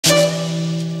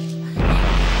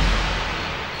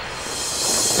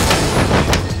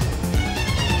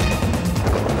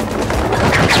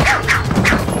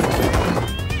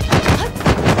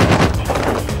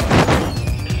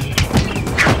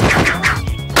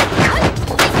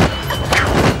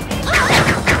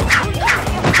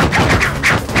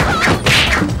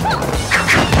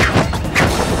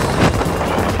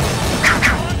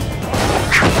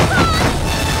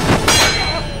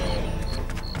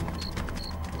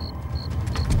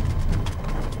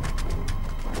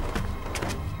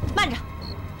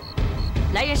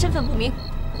来人身份不明，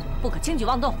不可轻举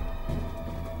妄动。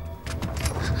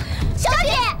小姐。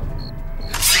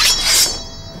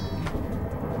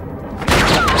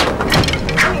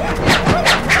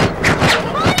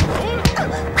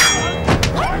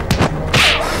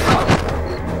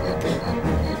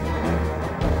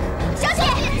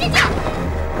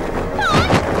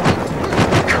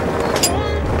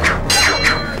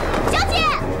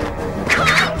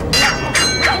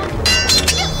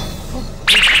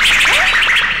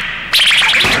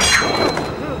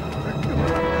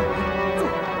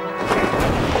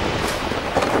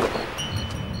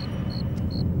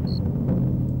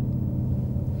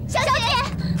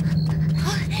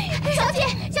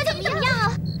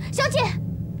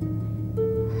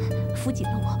 扶紧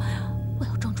了我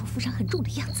要装出负伤很重的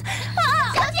样子。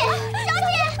啊！小姐，小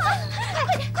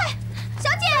姐，快，小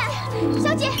姐，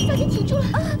小姐，小姐挺住了。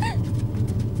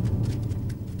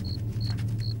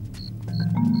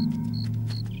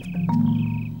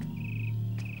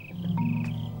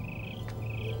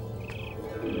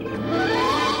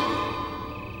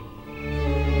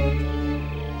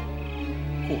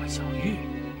霍小玉。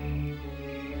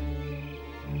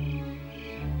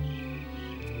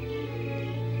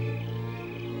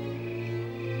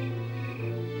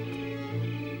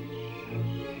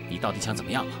 你到底想怎么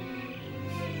样啊？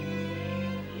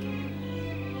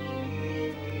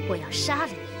我要杀了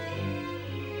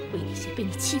你，为那些被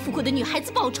你欺负过的女孩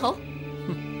子报仇。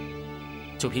哼，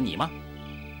就凭你吗？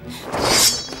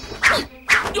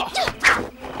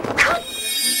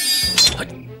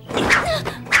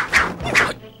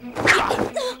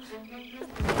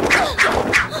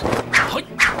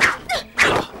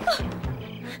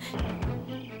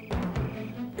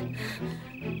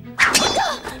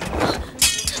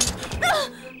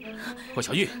霍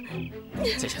小玉，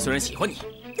在下虽然喜欢你，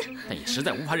但也实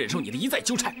在无法忍受你的一再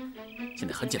纠缠。现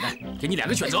在很简单，给你2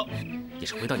个选择，也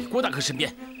是回到你郭大哥身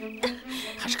边，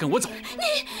还是跟我走。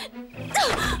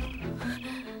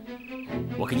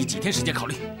我给你几天时间考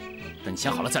虑，等你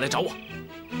想好了再来找我。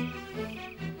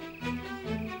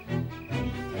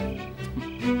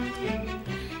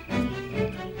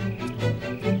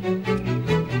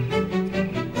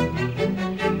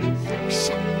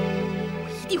杀！我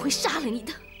一定会杀了你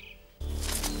的。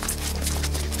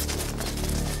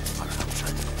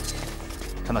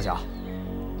 陈大侠，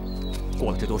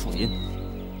过了这朵树林，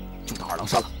就到二郎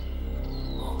山了。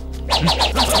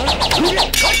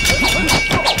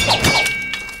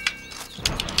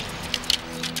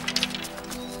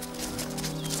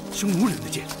匈奴人的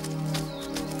剑，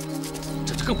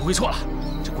这就更不会错了。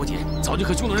这郭姐早就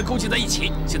和匈奴人勾结在一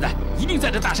起，现在一定在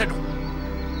这大山中。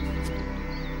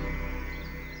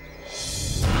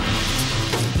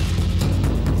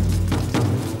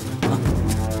啊，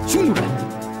匈奴人！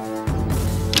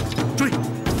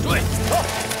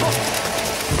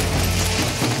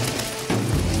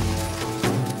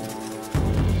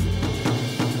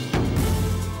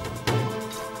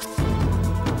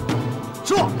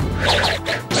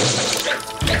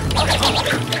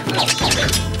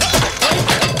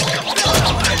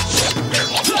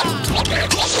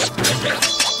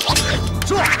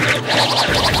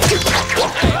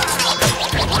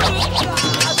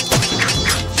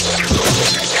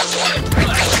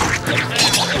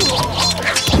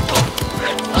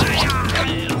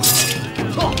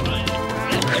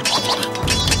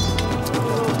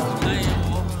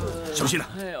 小心了！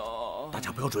大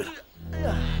家不要追了。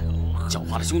狡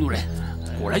猾的匈奴人，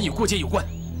果然与郭姐有关。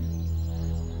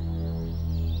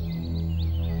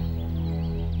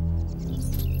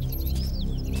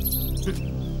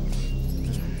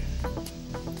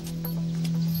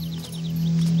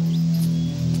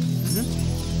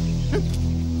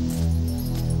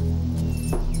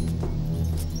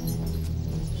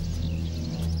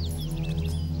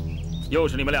又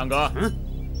是你们2个？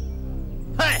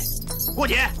嘿，郭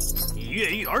姐，你越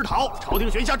狱而逃，朝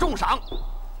廷悬下重赏，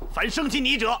凡生擒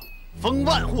你者，封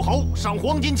万户侯，赏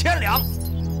黄金1000两。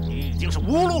你已经是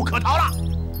无路可逃了。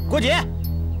郭姐，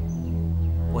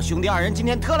我兄弟2人今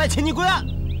天特来请你归案。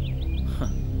哼，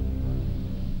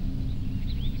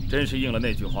真是应了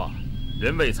那句话：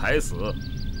人为财死。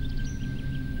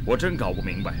我真搞不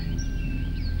明白，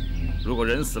如果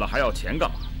人死了还要钱干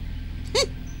嘛？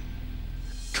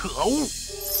 可恶！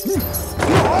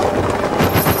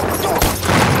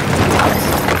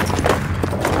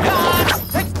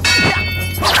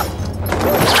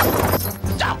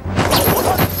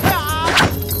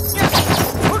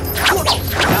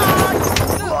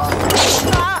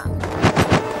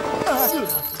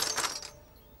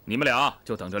你们俩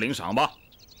就等着领赏吧。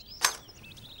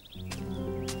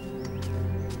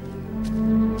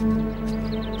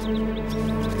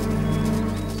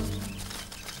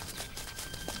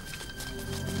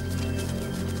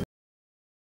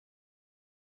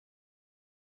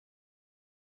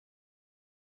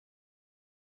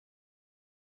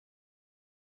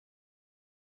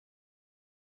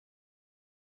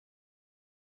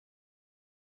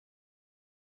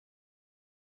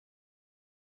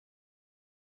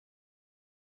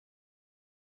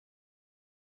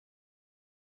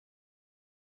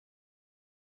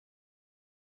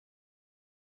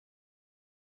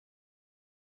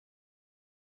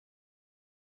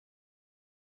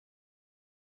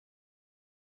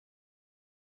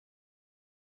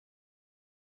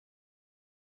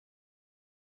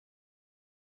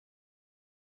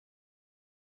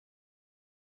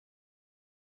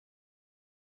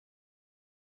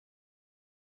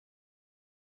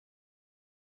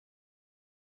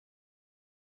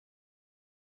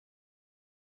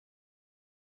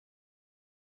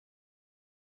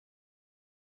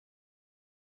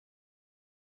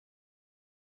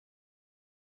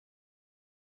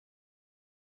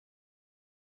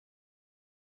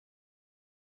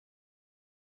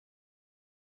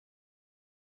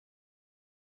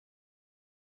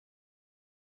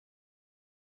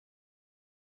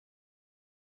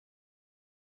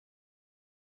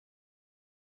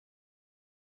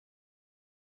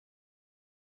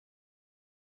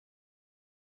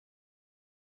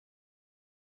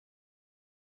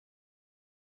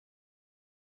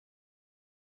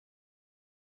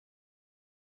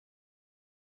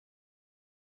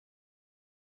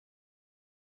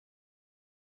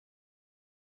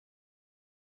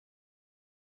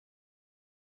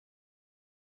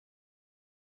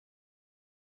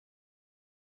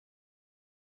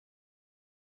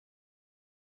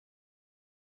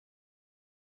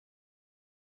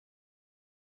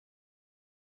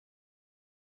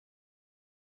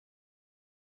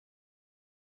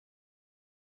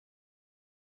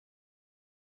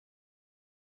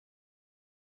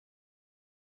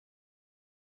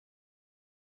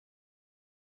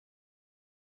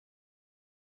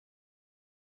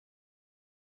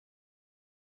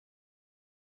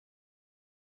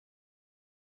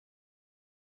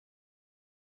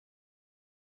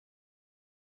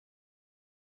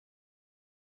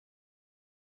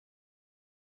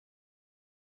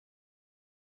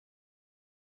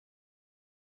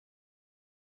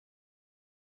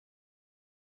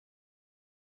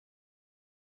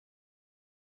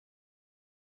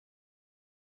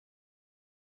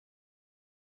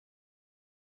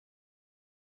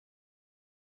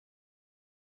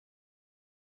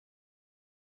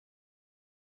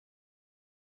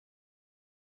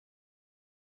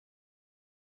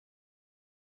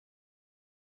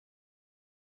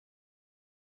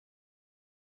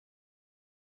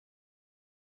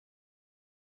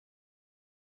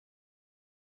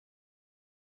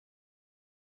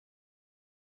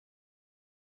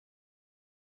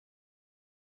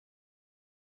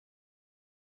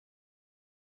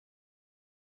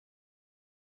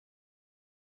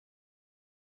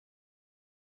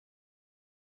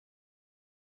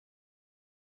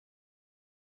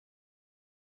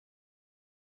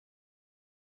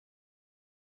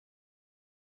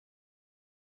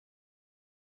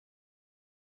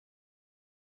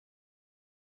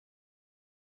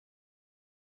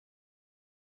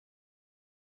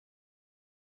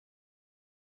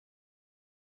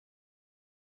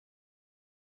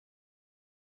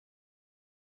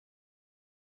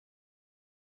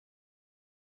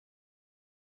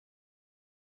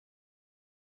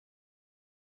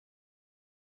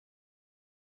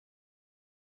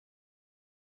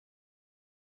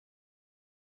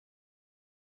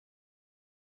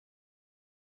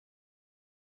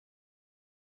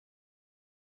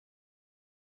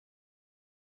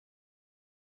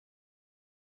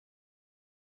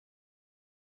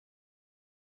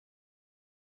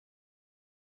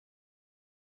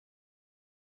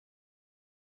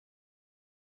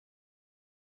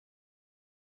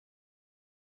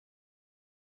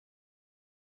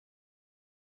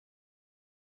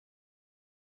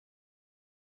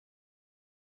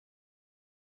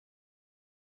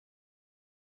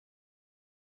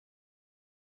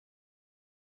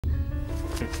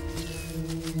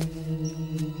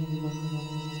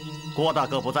郭大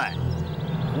哥不在，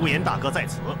无言大哥在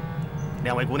此，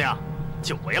两位姑娘，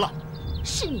久违了。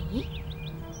是你，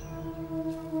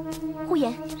呼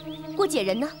延，郭姐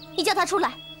人呢？你叫她出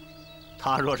来。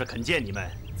她若是肯见你们，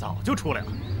早就出来了。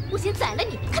我先宰了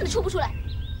你，看她出不出来。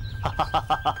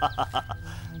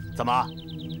怎么，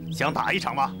想打一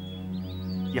场吗？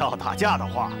要打架的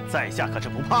话，在下可是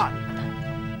不怕你们的。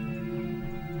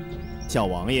小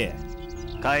王爷，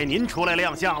该您出来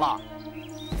亮相了。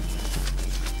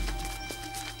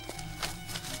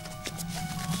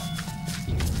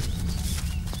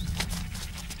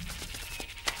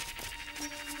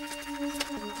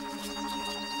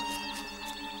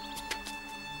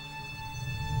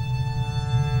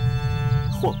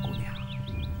霍姑娘，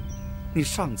你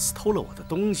上次偷了我的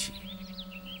东西，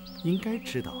应该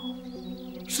知道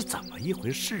是怎么一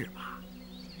回事吧？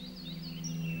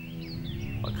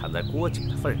我看在郭景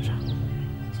的份上，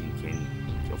今天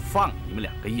就放你们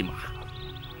两个一马，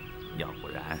要不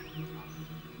然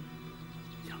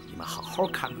让你们好好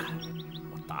看看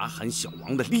我打喊小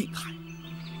王的厉害。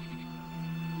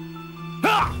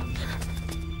啊！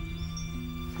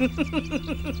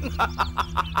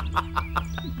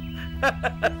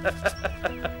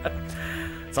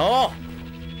走。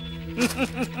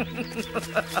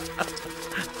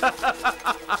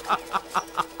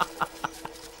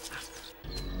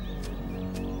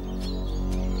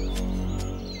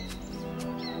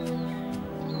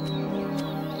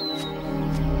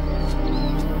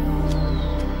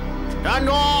站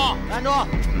住！站住！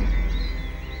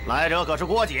来者可是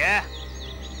郭姐。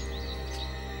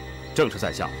正是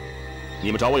在下，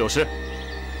你们找我有事？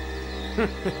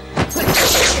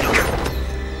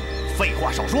废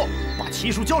话少说，把奇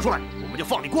书交出来，我们就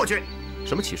放你过去。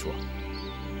什么奇书？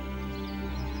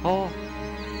哦，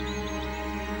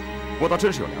我倒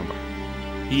真是有2本，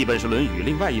一本是《论语》，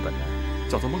另外一本呢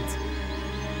叫做《孟子》。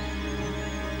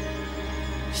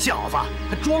小子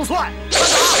还装蒜！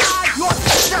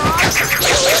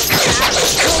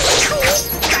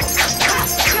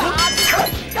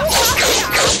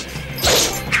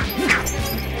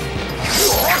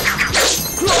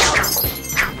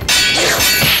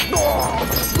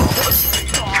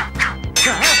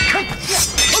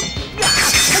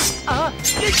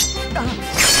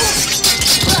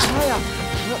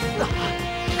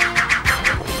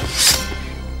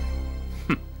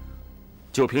哼，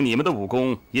就凭你们的武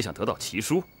功也想得到奇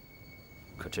书，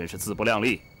可真是自不量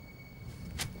力。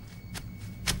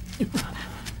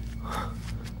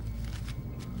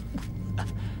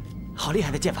好厉害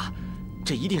的剑法，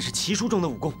这一定是奇书中的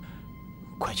武功。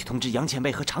快去通知杨前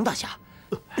辈和常大侠。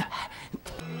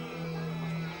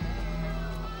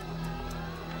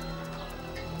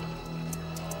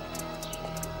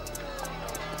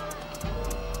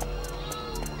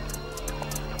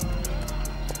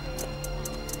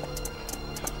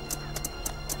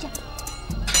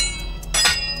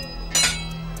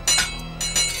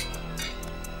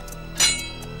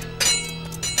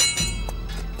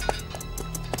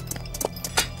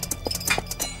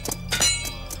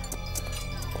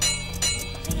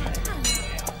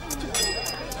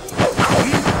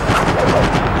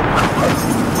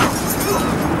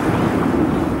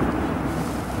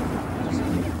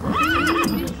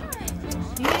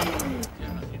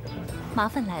麻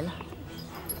烦来了，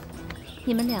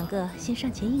你们2个先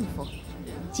上前应付，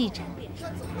记着，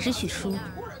只许输，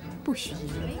不许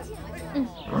赢。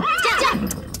驾！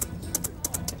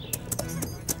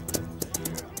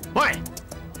喂，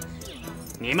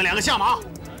你们2个下马，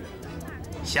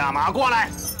下马过来，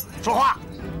说话。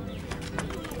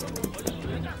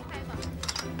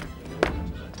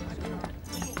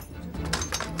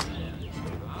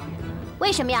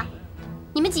为什么呀？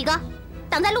你们几个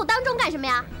挡在路当中干什么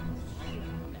呀？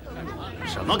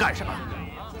什么干什么？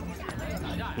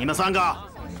你们3个，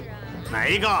哪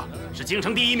一个是京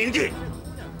城第1名妓？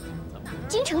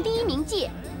京城第1名妓，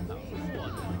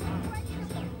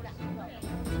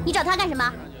你找他干什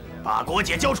么？把郭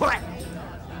姐交出来！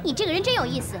你这个人真有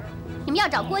意思，你们要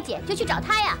找郭姐就去找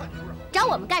他呀，找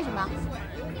我们干什么？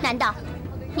难道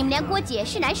你们连郭姐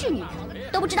是男是女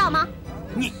都不知道吗？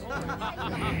你。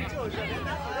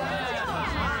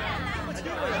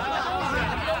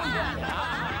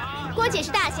郭姐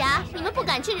是大侠，你们不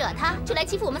敢去惹她，就来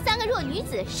欺负我们3个弱女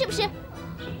子，是不是？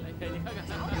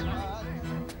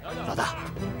老大，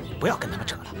不要跟他们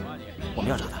扯了，我们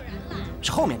要找的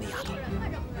是后面那丫头。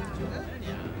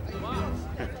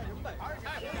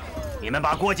你们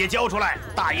把郭姐交出来，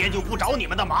大爷就不找你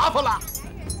们的麻烦了。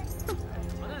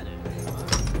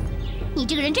你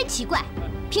这个人真奇怪，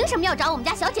凭什么要找我们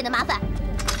家小姐的麻烦？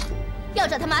要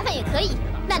找她麻烦也可以，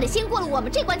那得先过了我们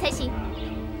这关才行。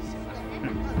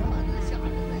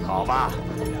好吧，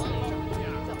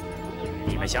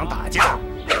你们想打架，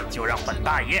就让本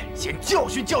大爷先教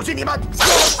训教训你们。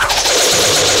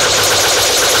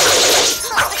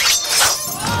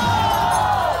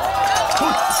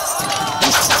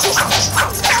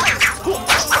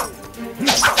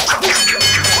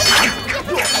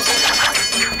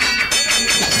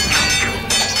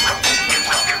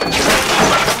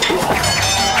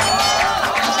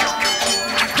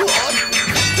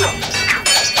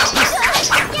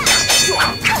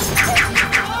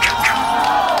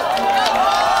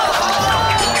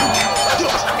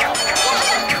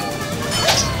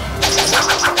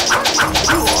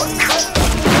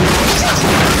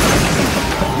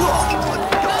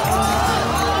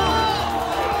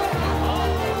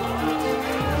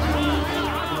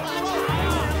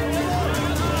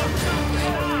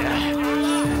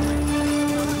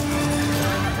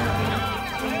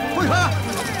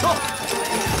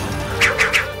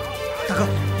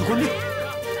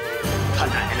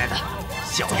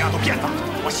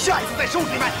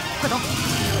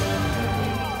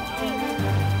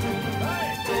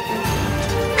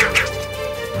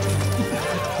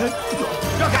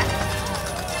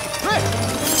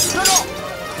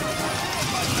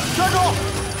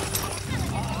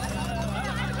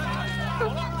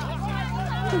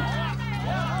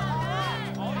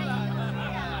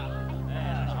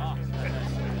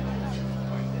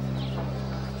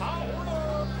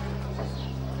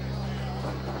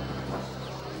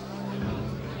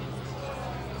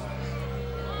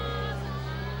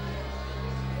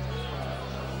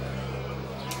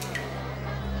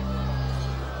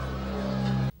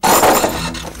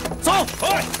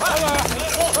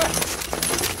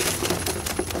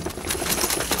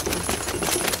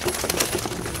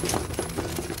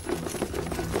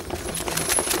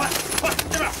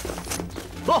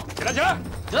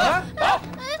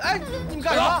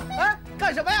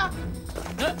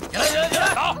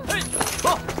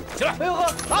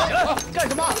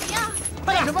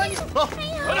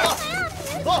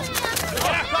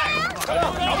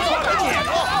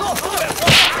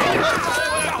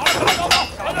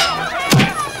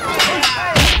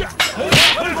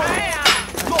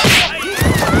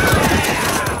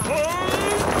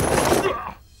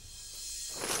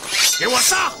给我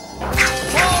杀！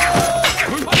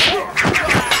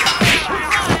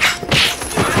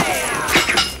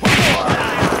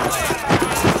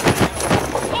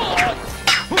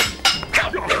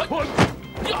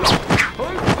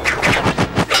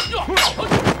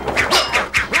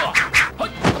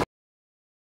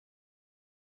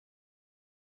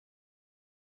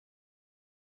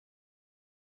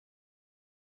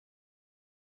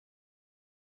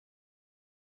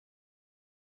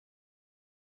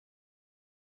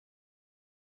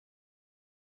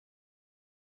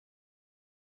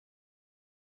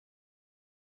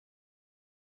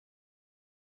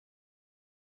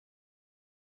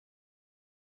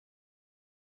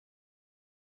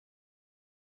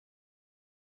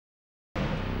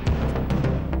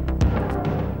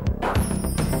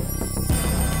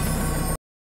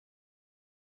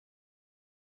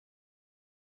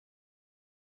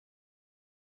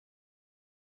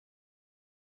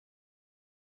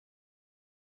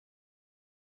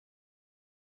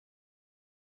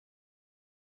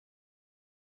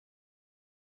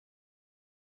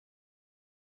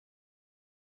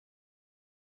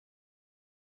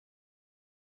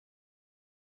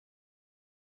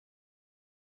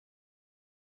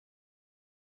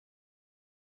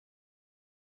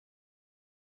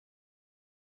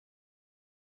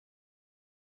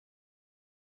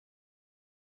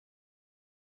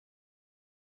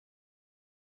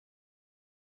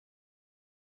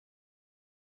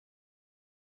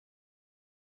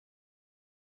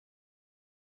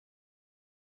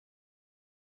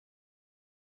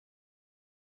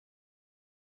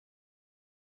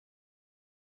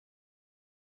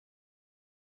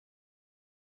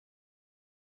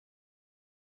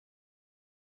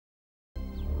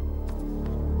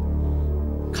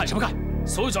看什么看？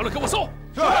所有角落给我搜！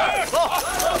是。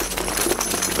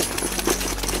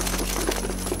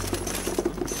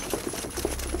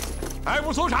排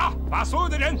部搜查，把所有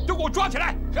的人都给我抓起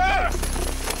来！是。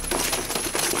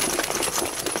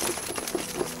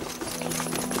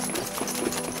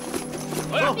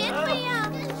别这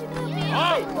样，好，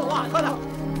快点！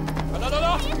走！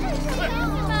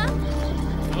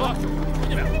走，给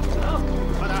你们，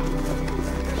快点！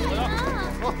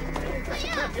走，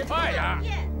快点！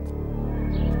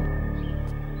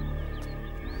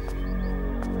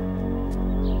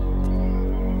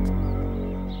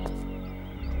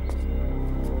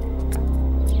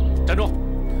 站住！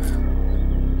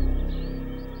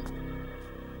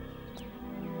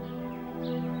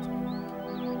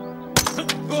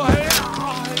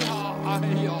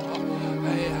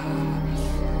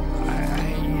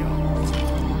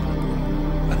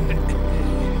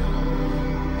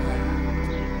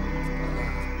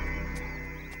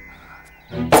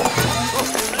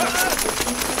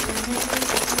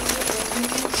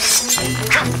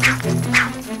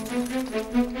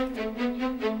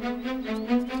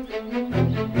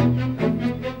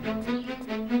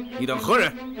你等何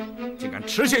人？竟敢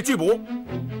持械拒捕，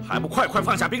还不快快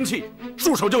放下兵器，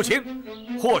束手就擒？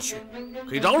或许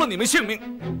可以饶了你们性命。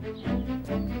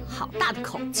好大的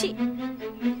口气！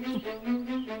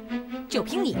就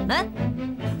凭你们？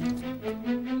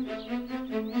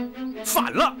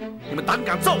反了！你们胆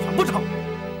敢造反不成？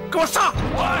给我杀！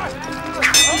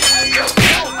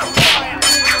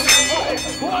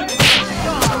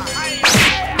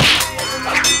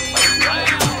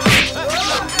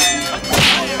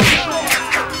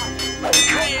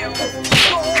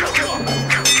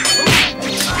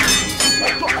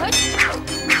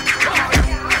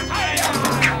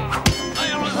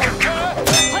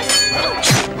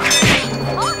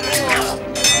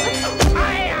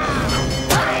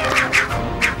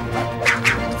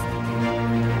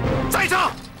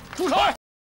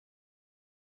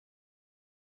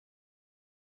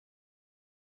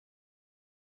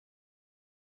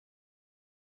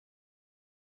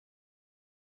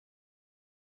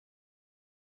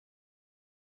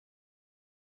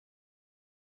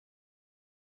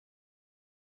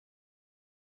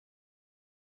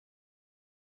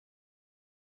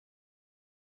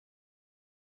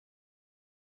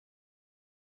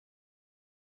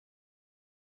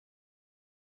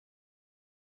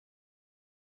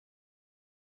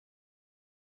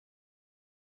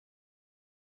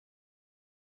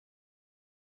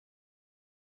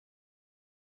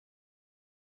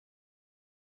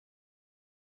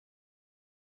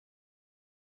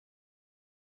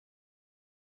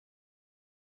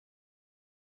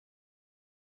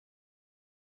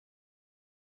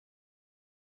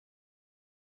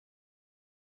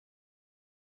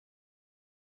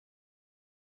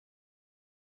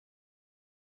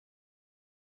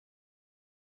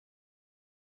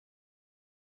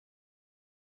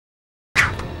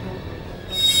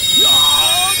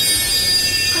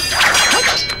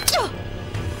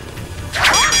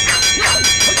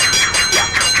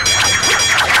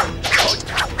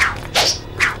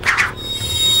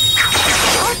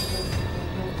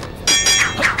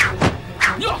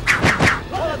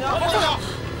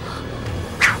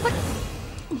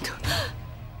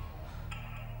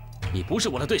你不是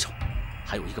我的对手，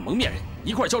还有一个蒙面人，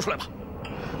一块交出来吧！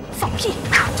放屁！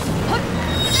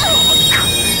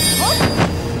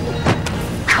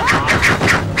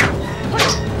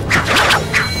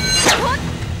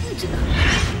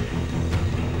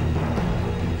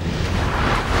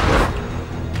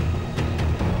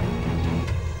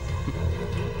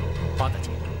花大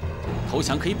姐，投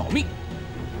降可以保命。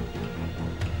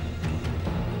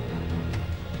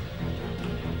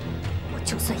我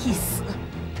就算一死，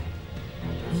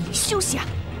你也休想！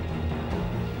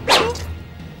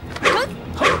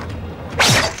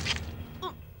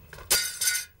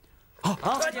啊！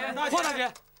花大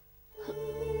姐，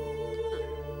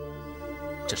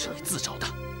这是你自找的。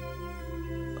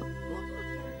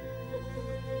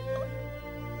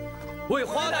为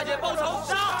花大姐报仇！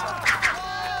杀！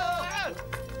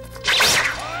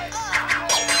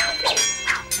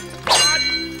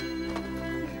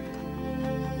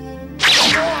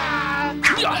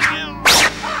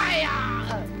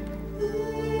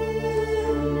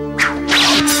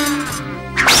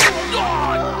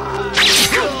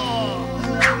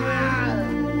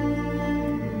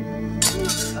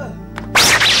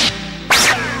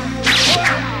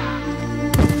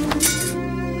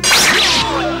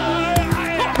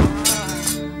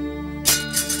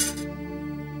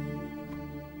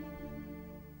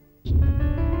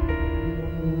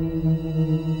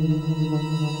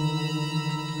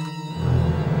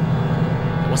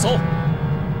我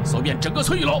搜遍整个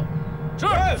村一楼。是。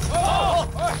好。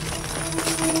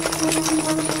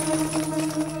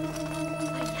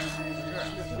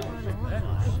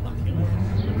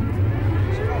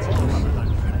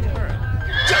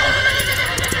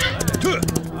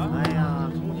哎呀，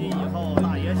从今以后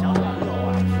大爷想怎么做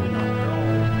啊，去哪儿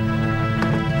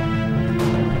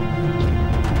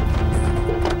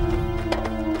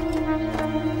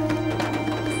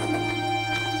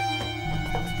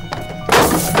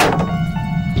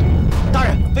大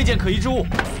人，未见可疑之物，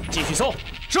继续搜。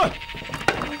是。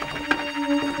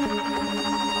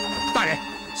大人，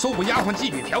搜捕丫鬟、妓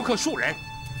女、嫖客数人，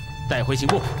带回刑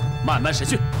部，慢慢审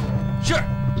讯。是。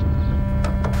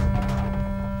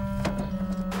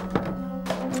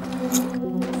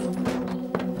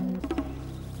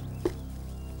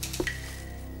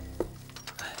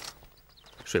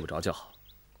睡不着觉，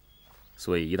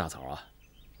所以一大早啊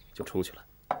就出去了，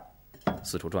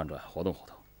四处转转，活动活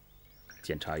动，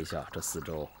检查一下这四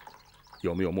周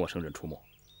有没有陌生人出没。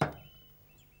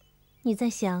你在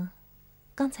想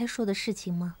刚才说的事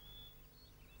情吗？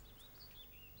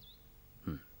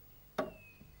嗯。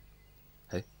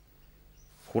哎，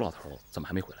胡老头怎么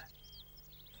还没回来？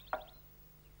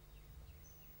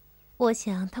我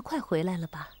想他快回来了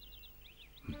吧。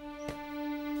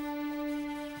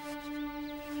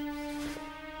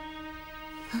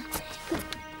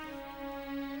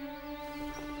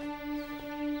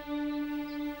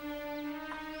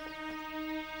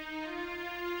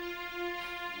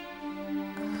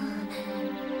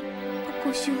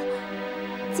国兄，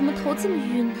怎么头这么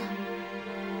晕呢？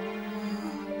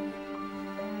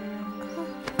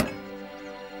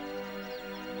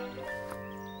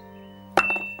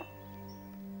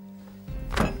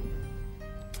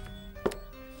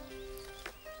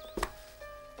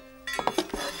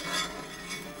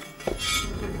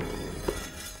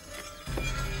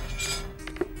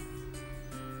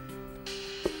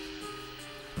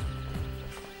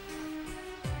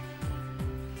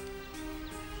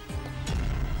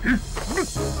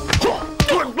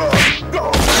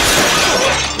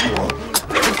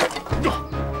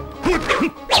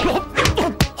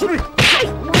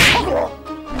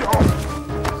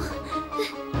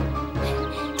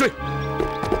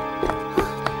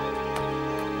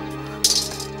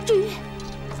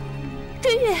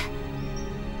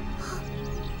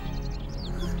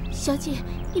小姐，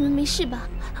你们没事吧？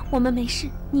我们没事，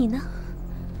你呢？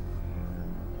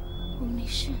我没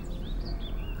事。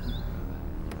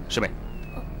师妹，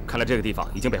看来这个地方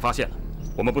已经被发现了，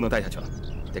我们不能待下去了，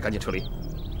得赶紧撤离。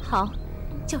好，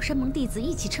叫山盟弟子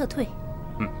一起撤退。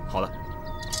嗯，好的。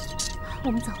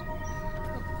我们走，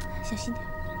小心点。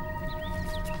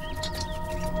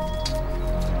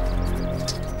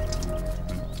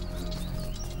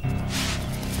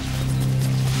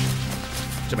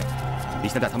师妹，你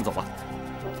先带他们走吧。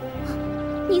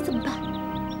你怎么办？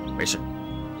没事，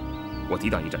我抵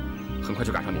挡一阵，很快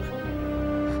就赶上你们。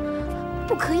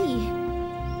不可以！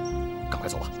赶快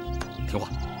走吧，听话，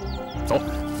走。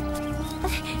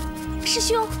哎，师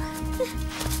兄。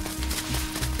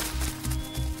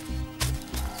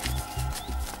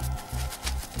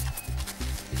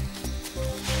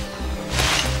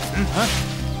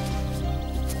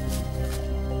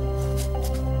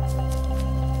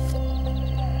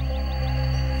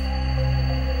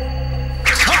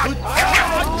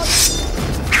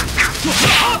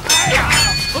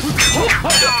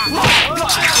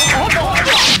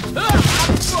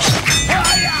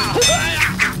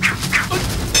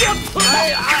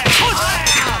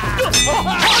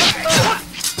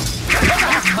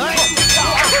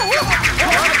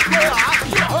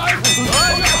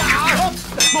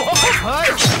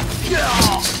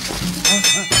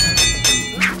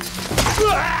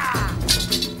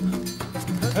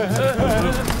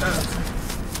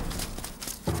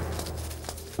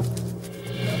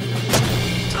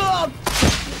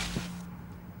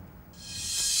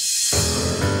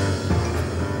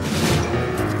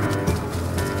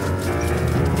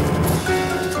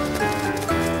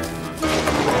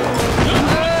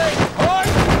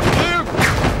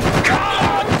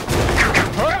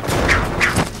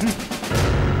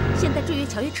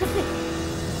撤退，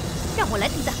让我来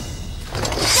抵挡。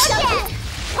小姐，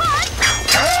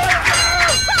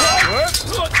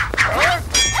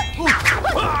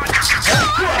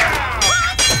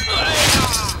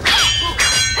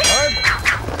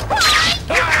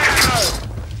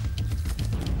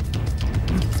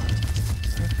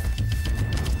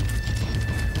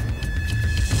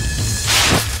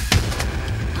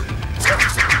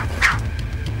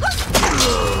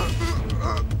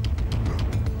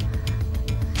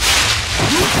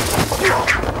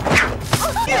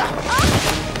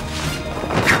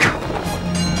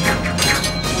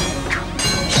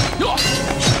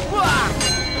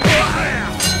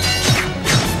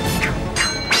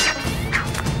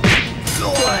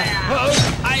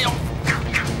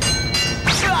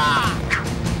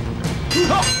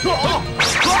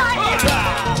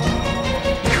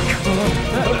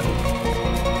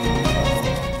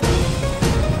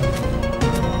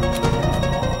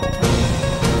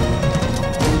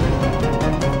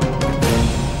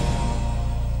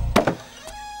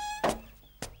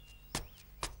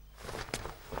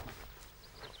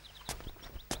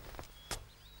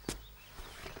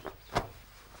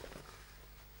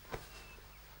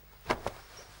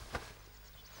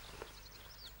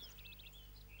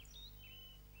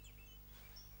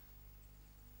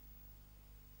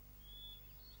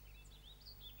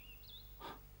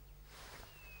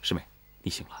师妹，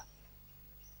你醒了。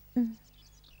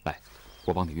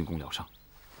我帮你运功疗伤。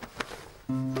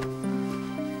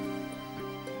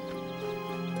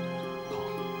好，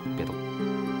别动。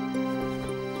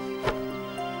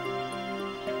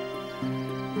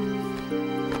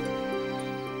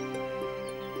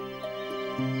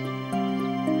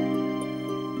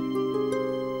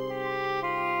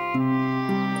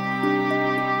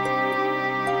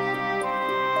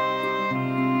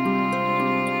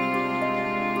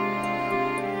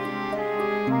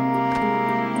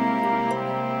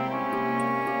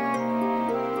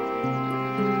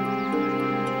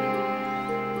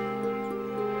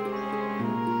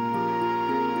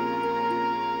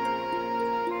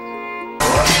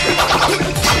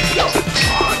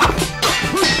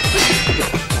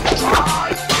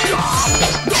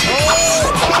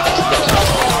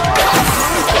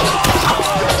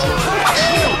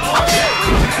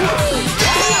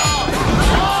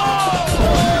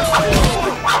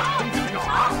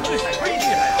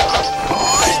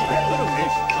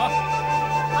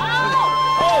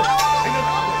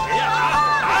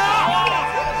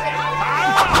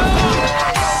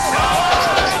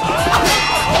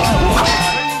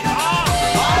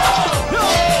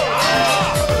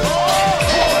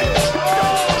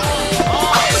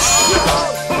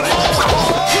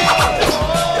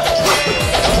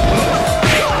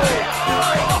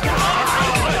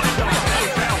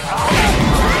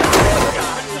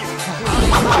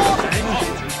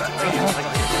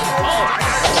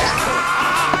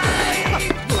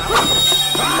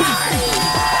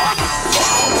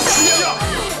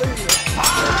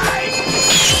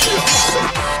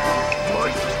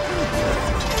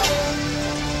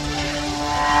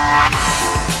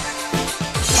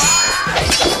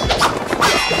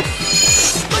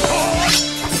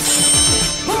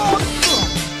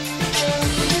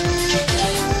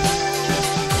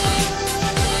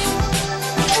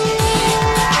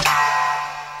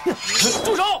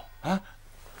住手！啊！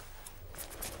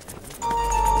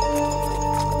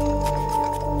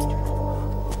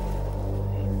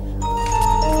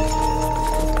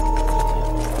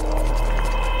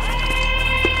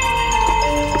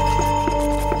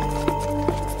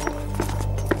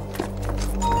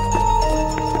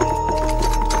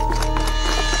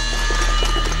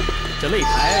这擂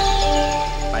台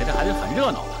摆的还是很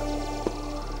热闹吧？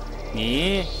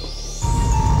你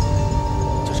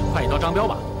就是快刀张彪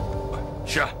吧？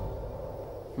是啊。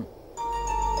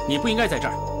你不应该在这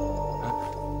儿。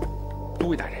诸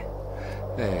位大人，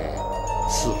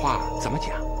此话怎么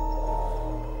讲？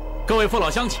各位父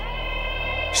老乡亲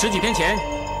，10几天前，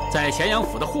在咸阳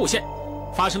府的户县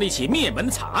发生了一起灭门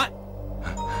的惨案，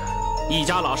一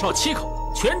家老少7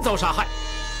口全遭杀害。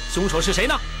凶手是谁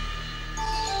呢？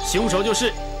凶手就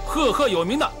是赫赫有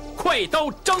名的快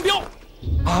刀张彪。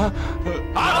啊！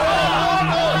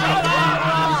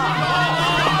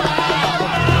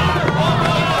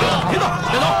别动！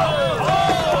别动！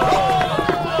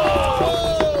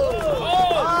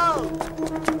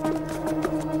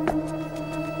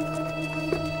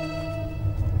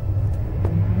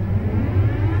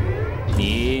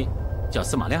你叫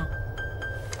司马亮？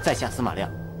在下司马亮。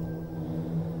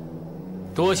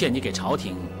多谢你给朝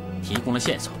廷提供了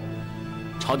线索，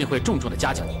朝廷会重重的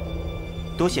嘉奖你。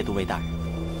多谢都尉大人。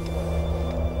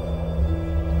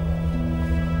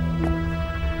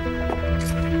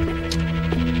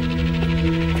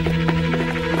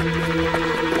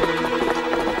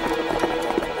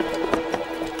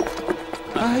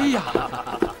哎呀，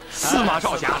司马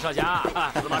少侠，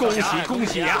恭喜恭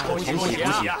喜呀！恭喜恭喜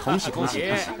恭喜恭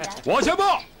喜！我宣布，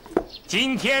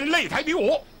今天擂台比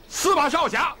武，司马少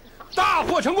侠大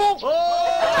获成功！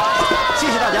谢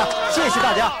谢大家，谢谢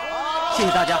大家，谢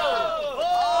谢大家，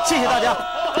谢谢大家！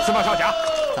司马少侠，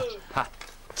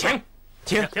请。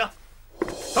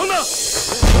等等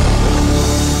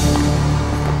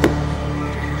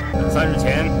！3日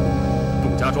前，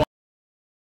杜家庄。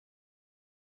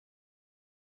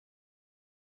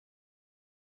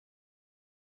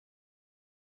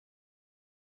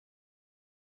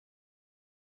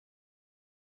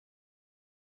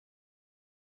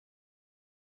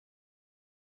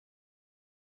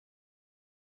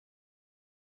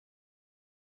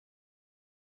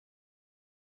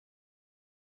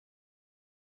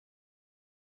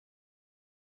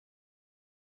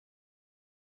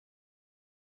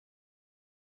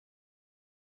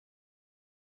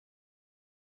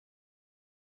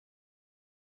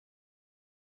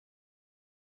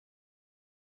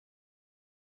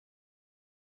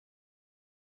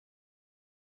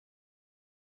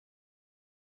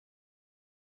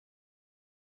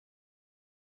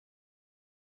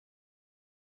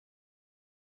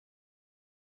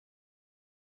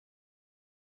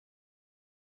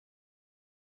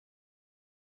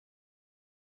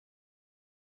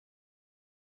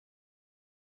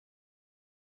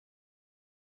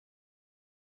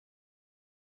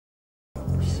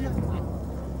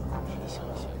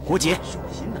国杰，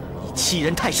你欺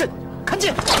人太甚，看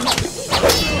剑！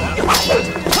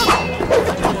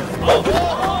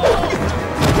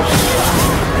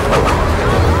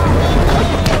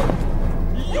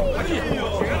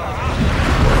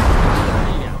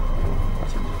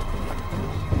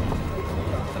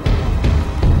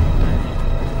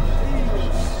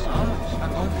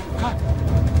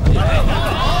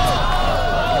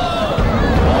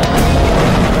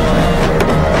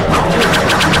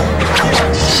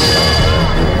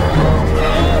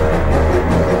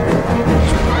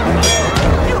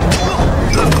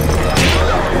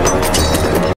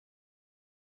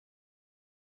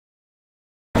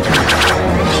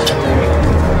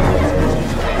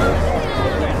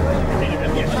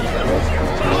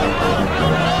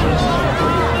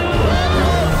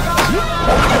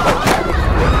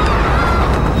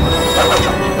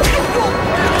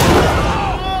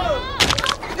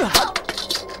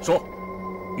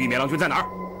玉面郎君在哪儿？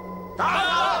哪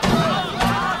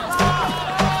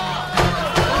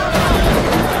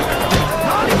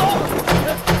里走？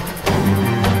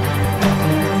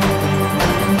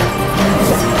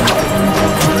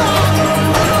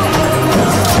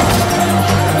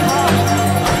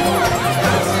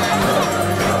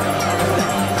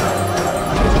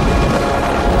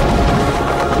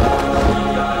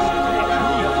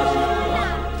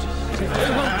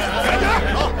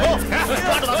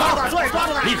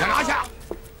立刻拿下！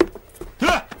对，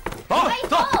走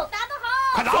走，打得好！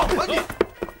快走！快去！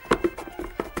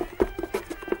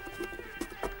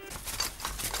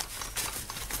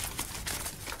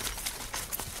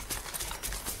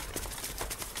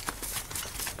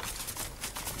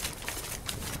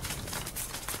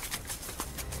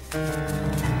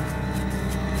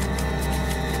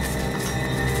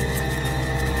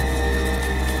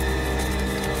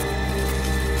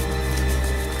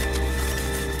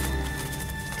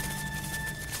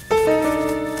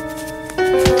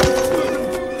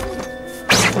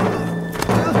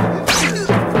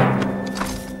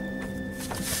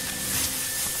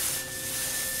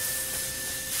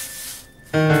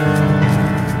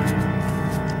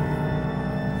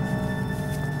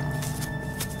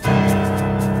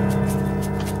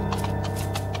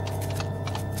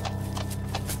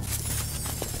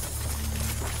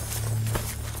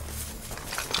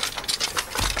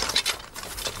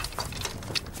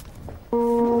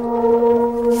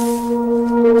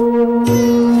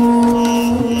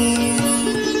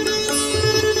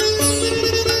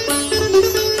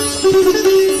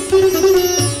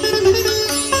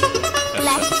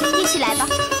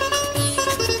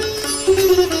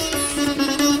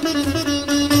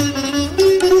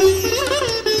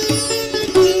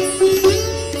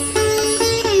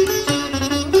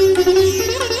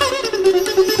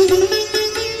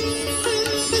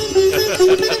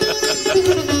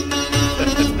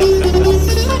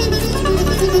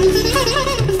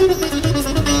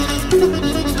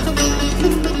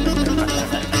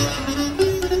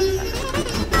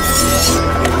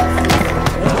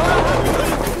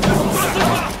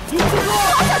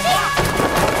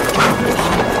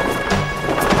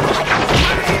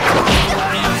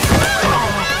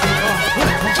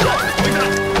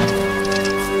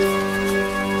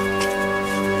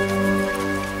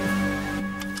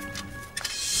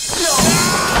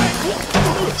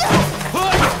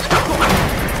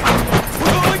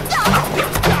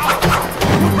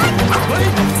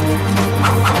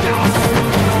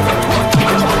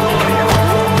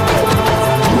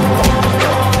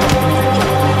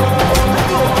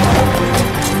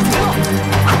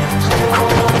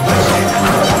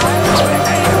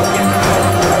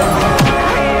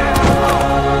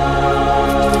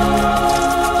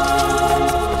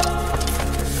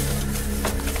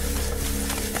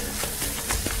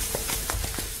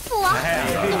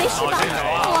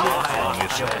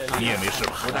你也没事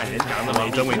吧？不但人长得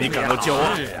美，真为你感到骄傲。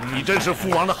你真是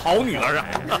父王的好女儿啊！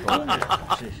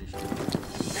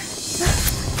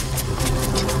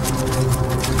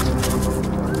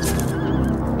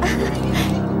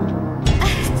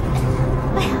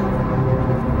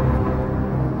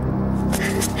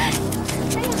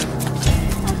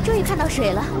终于看到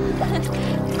水了。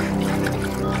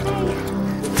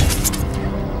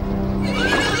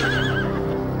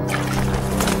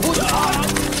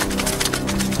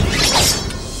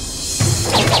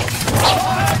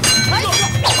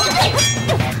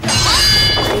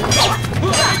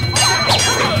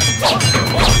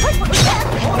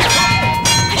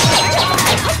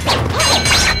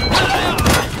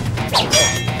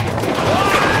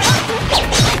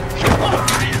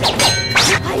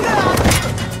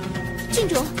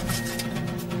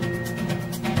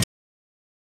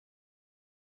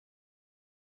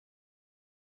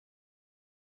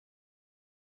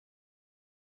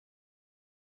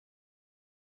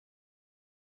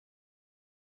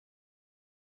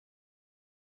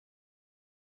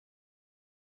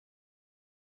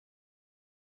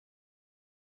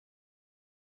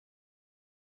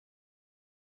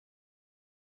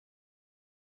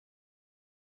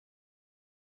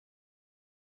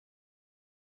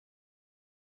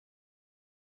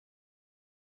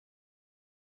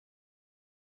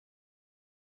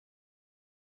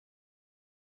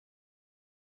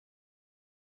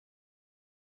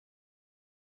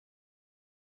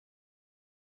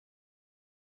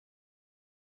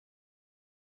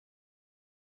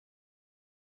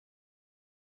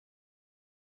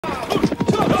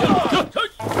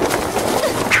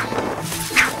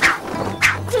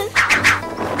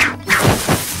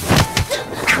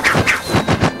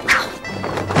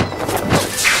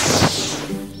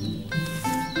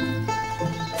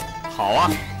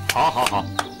好。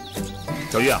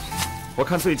小玉啊，我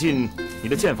看最近你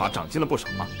的剑法长进了不少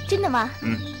啊。真的吗？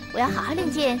嗯。我要好好练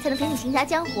剑，才能陪你行侠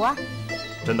江湖啊。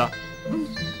真的？嗯。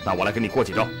那我来给你过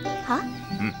几招。好。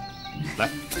嗯，来。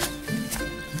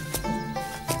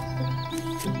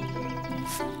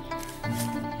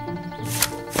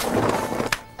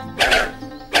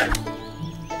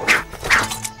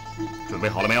准备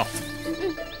好了没有？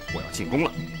嗯。我要进攻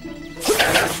了。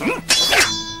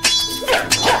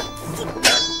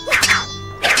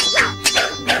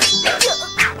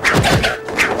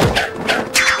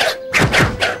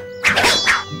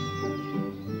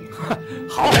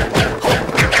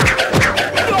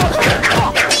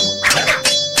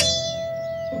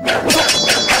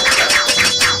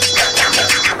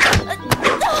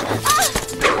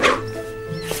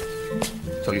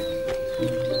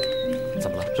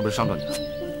伤着你了，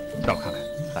让我看看，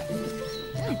来，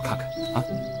看看啊，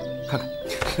看看。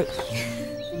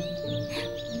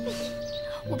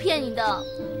我骗你的。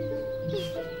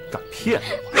敢骗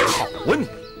我？好啊你！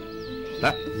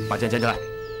来，把剑捡起来，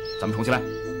咱们重新来。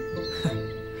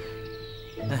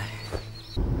哎，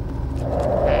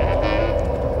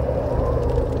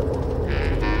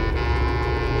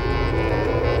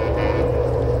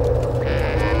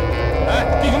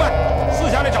弟兄们，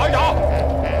四下里找一找。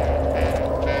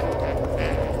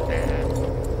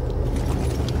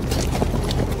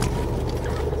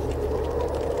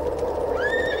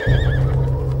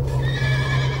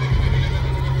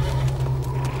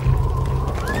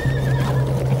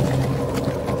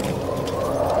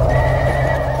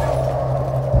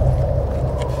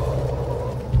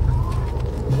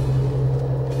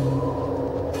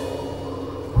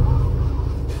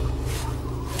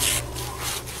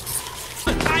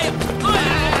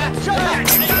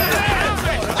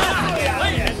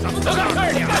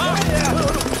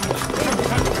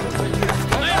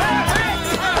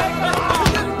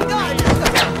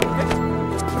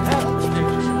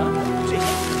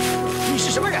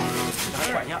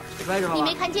你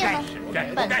没看见吗？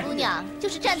本姑娘就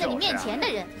是站在你面前的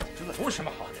人。不是什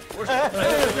么好人，不是。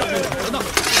等等。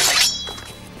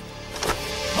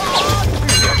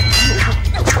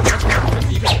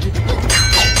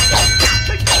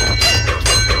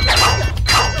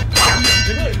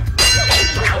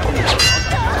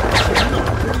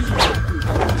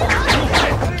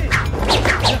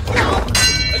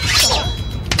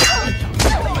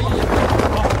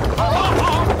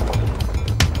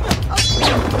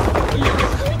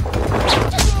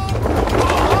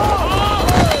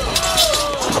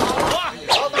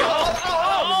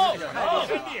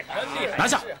拿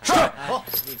下！是。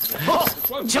好，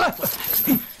起来，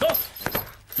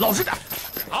老实点。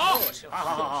好，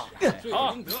好，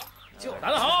打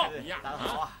得好。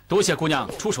多谢姑娘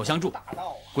出手相助，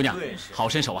姑娘好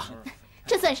身手啊。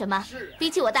这算什么？比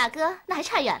起我大哥，那还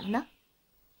差远了呢。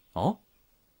哦，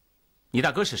你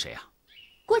大哥是谁啊？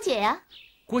郭姐呀。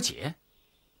郭姐？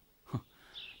哼，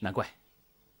难怪。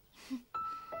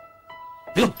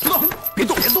别动，别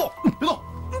动，别动，别动！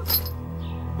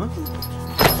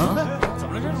怎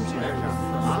么了？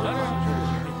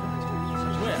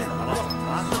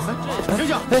醒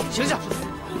醒！哎，醒醒！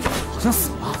好像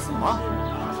死了。死了？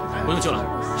不用救了，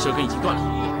舌根已经断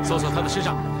了。搜索他的身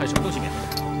上，看什么东西没有。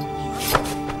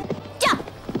驾！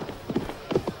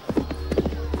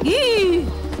吁！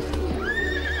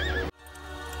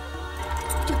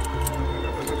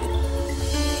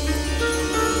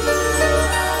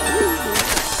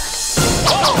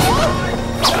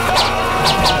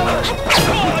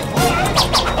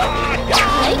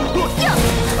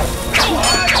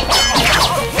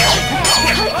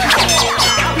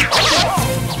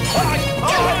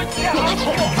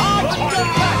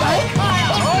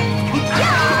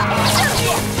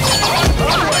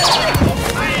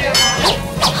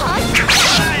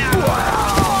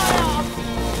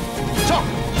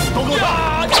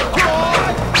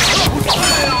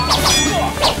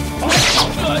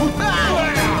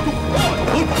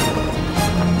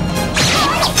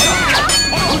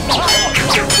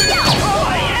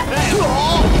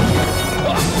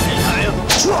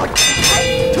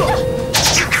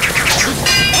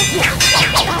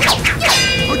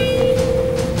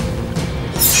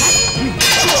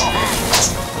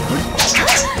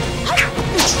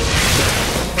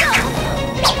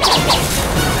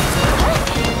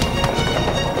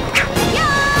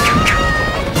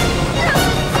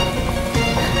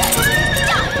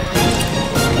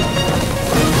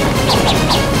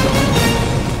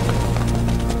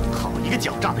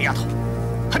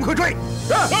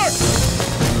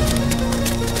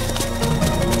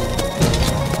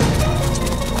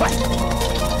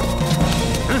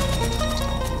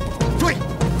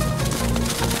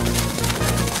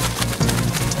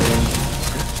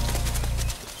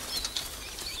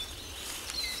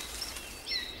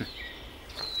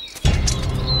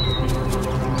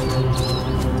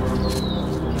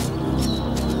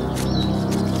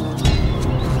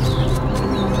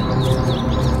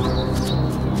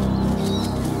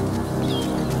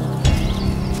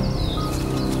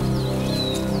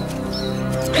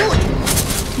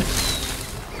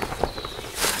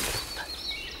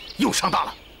上当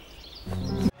了。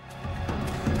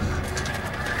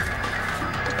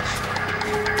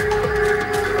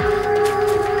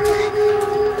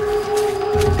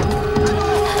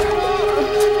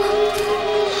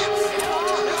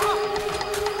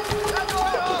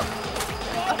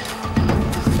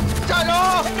站住！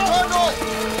站住！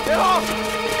别跑！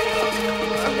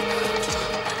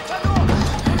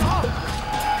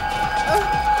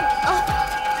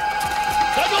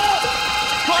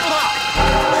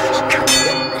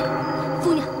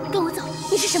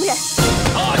 是什么人？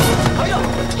还有！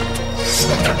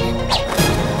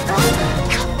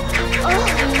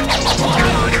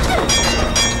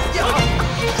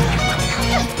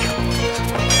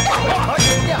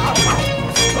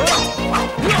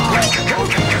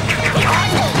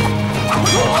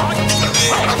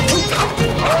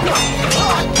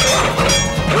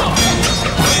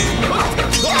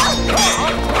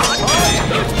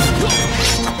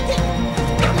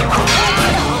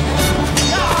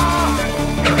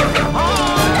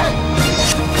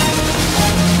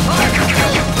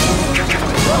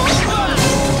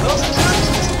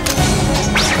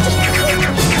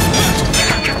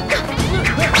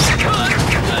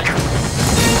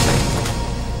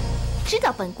知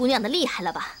道本姑娘的厉害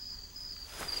了吧？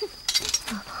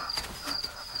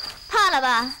怕了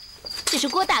吧？这是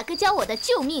郭大哥教我的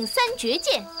救命三绝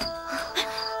剑。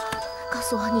告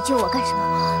诉我，你救我干什么？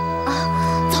啊，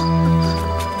走。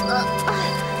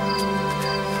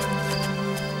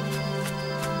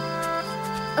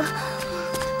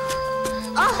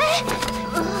哎，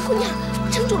姑娘，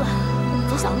撑住了，我们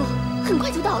走小路，很快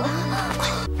就到了。快！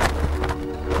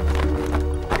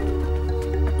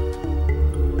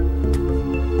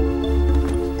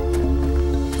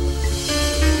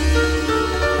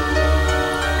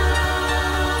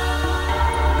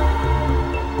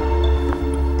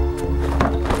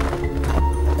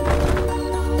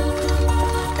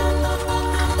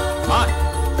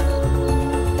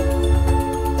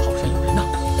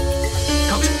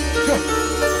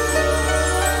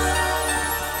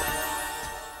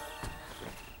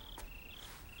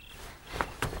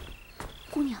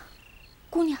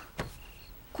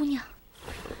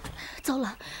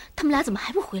 怎么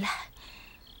还不回来？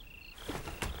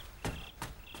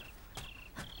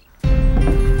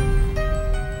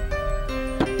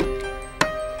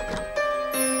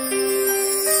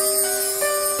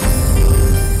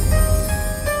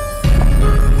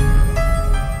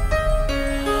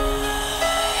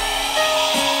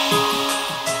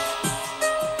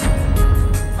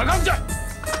快看去！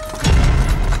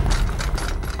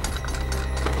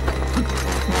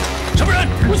什么人？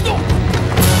不许动！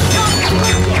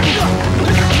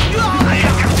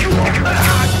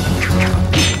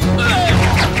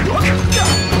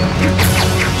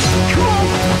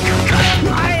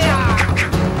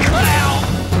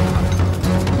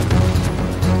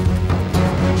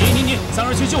 3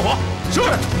人去救火。是。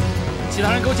其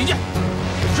他人给我警戒。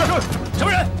是。什么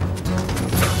人？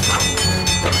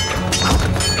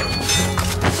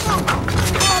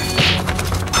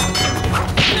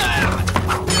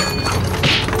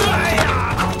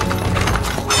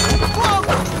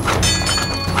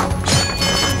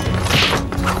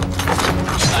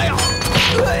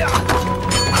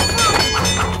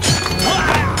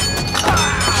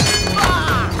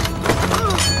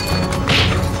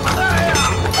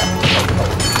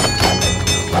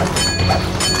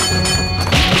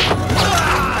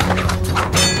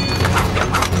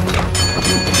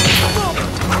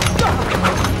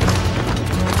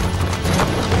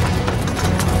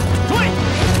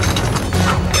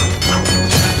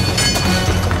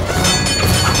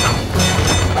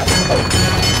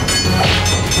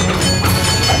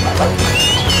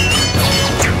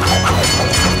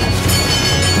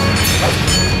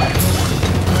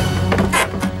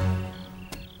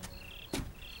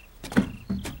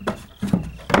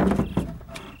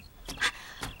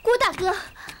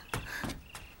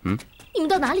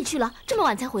哪里去了？这么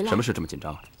晚才回来？什么事这么紧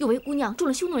张啊？有位姑娘中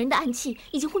了匈奴人的暗器，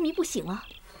已经昏迷不醒了。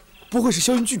不会是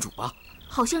萧云郡主吧？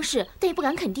好像是，但也不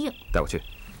敢肯定。带我去。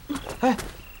哎，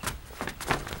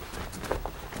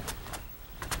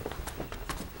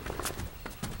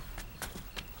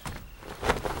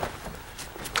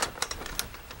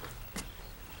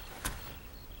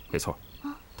没错，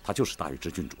她就是大禹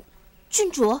之郡主。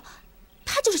郡主，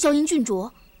她就是萧云郡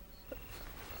主。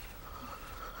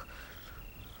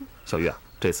小玉啊。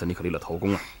 这次你可立了头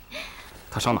功啊！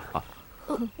他伤哪儿了？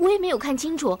我也没有看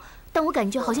清楚，但我感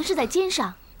觉好像是在肩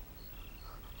上。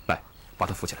来，把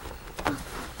他扶起来。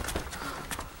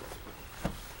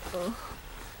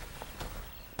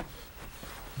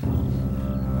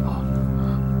啊，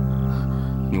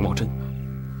牛毛针。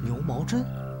牛毛针？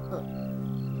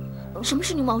什么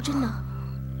是牛毛针呢？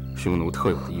匈奴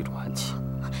特有的一种暗器。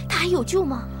它还有救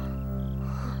吗？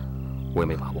我也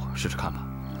没把握，试试看吧。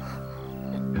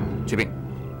去兵，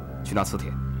去拿磁铁，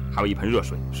还有一盆热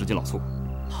水，10斤老醋。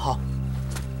好。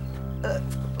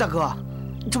大哥，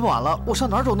这么晚了，我上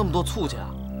哪儿找那么多醋去啊？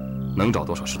能找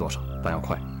多少是多少，但要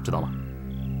快，知道吗？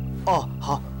哦，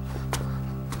好。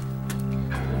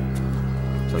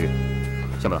小玉，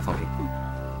先把它放平。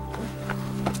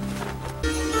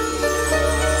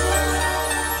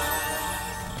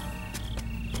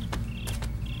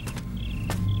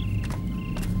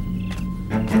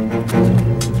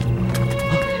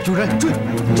有人追！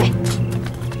追！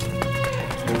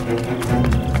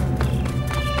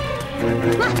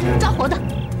妈，抓活的！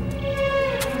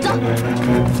走。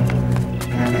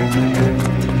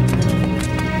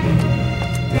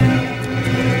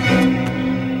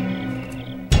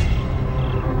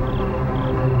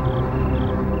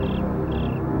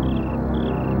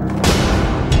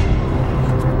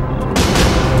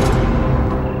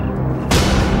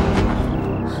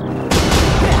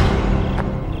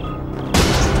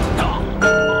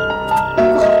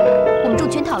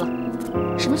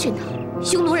圈套，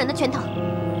匈奴人的圈套。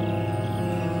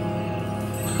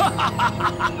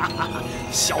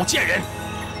小贱人，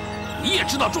你也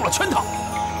知道中了圈套？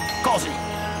告诉你，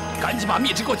赶紧把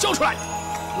密纸给我交出来，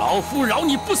老夫饶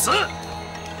你不死！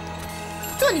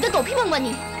做你个狗屁梦吧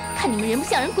你！看你们人不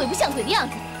像人，鬼不像鬼的样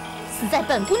子，死在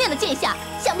本姑娘的剑下，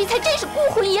想必才真是孤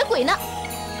魂野鬼呢！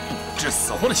不知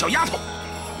死活的小丫头！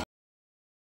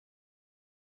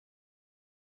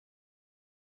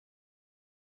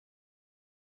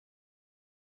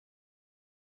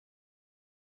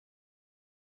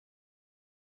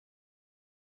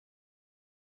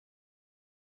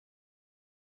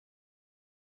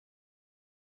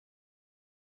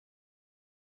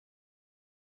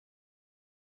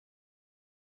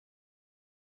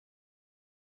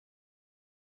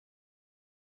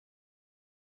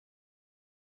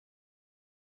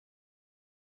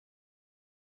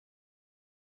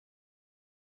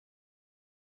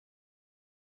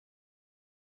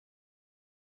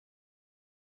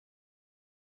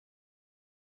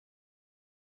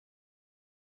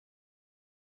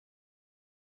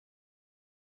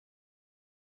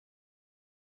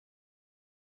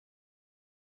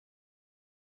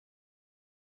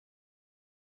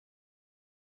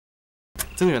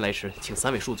 增援来时，请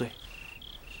3位恕罪。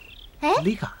哎，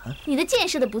李敢，你的箭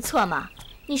射的不错嘛。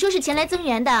你说是前来增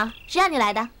援的，谁让你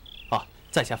来的？啊，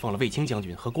在下奉了卫青将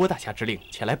军和郭大侠之令，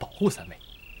前来保护3位。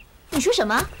你说什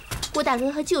么？郭大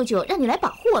哥和舅舅让你来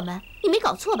保护我们，你没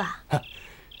搞错吧？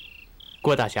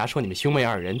郭大侠说你们兄妹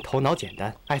2人头脑简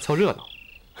单，爱凑热闹，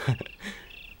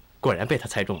果然被他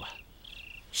猜中了。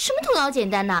什么头脑简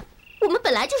单呢？我们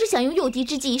本来就是想用诱敌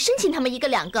之计生擒他们1个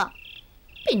2个，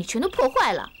被你全都破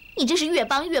坏了。 你这是越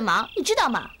帮越忙，你知道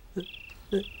吗？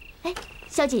哎，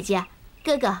小姐姐，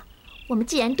哥哥，我们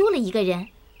既然多了1个人，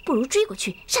不如追过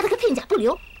去，杀他个片甲不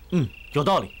留。嗯，有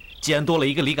道理。既然多了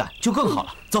1个李敢，就更好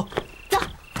了。走，走。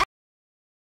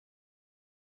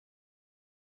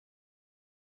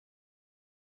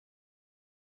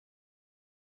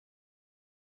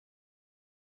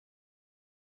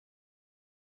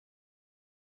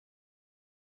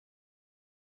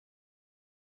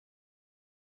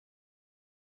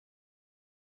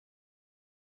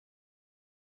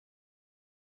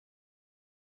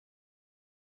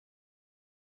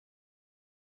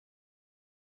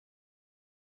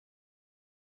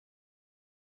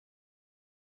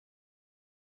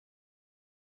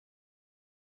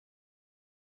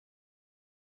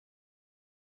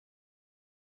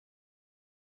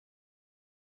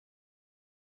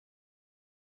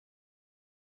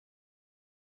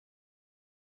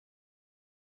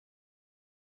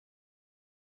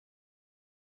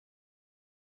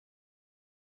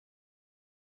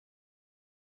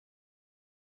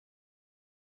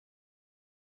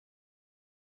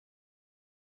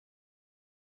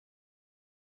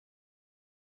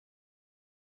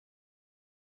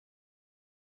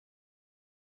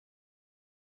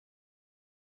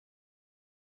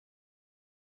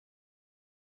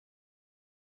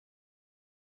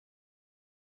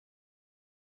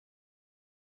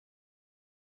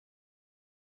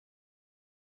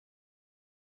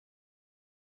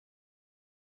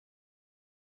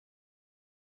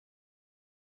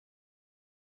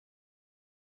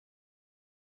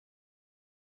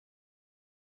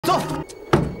走。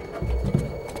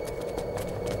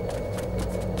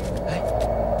哎，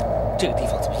这个地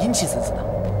方怎么阴气森森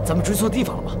的？咱们追错地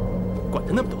方了吧？管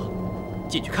他那么多，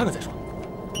进去看看再说。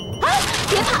啊！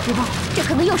别怕，别怕，这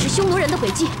可能又是匈奴人的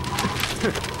诡计。哼，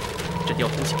这雕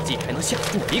虫小技还能吓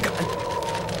唬李敢？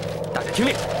大家听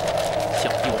令，小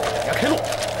弟我给大家开路。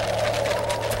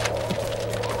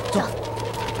走。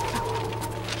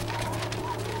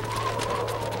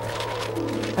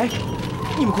哎，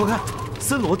你们快看，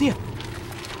森罗殿！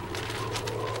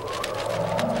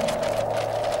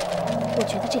我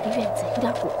觉得这个院子有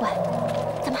点古怪，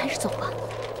咱们还是走吧。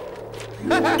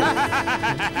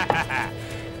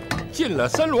进了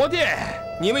森罗殿，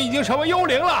你们已经成为幽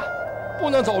灵了，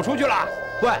不能走出去了。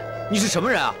喂，你是什么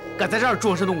人啊？敢在这儿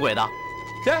装神弄鬼的？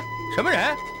这什么人？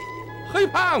黑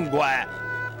判官！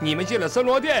你们进了森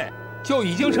罗殿，就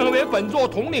已经成为本座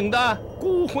统领的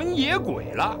孤魂野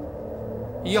鬼了，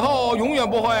以后永远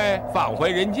不会返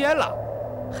回人间了。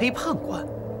黑判官，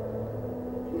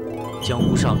江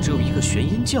湖上只有一个玄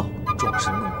阴教装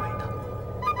神弄鬼的，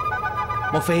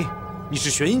莫非你是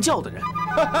玄阴教的人？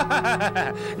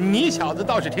你小子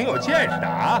倒是挺有见识的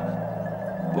啊！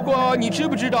不过你知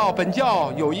不知道本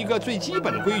教有一个最基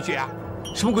本的规矩啊？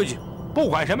什么规矩？不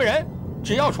管什么人，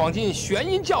只要闯进玄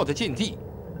阴教的禁地，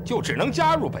就只能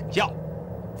加入本教，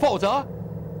否则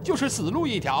就是死路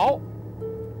一条。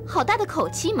好大的口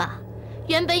气嘛！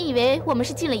原本以为我们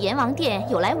是进了阎王殿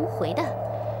有来无回的，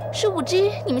殊不知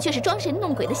你们却是装神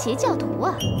弄鬼的邪教徒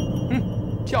啊！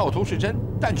教徒是真，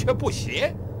但却不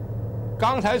邪。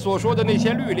刚才所说的那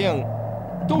些律令，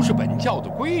都是本教的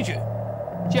规矩。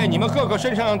见你们个个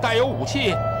身上带有武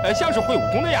器，像是会武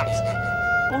功的样子，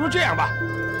不如这样吧，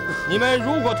你们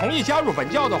如果同意加入本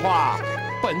教的话，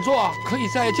本座可以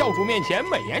在教主面前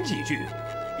美言几句，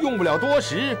用不了多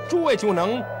时，诸位就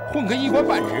能混个一官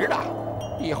半职的，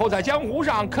以后在江湖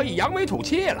上可以扬眉吐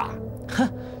气了。哼，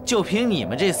就凭你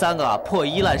们这三个破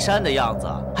衣烂衫的样子，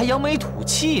还扬眉吐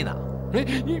气呢？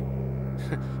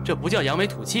这不叫扬眉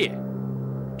吐气，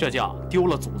这叫丢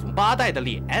了祖宗8代的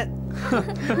脸。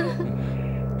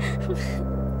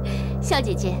萧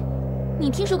姐姐，你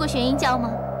听说过玄阴教吗？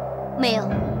没有，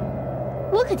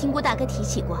我可听过大哥提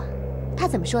起过。他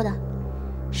怎么说的？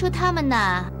说他们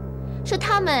呐，说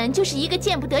他们就是一个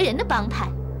见不得人的帮派。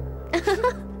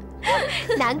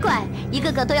难怪一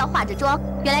个个都要化着妆，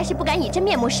原来是不敢以真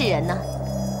面目示人呢。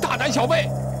大胆小辈，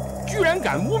居然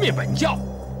敢污蔑本教，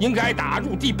应该打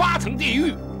入第8层地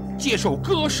狱，接受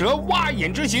割舌挖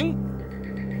眼之刑。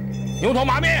牛头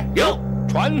马面有，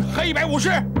传黑白武士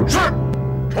是，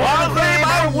传黑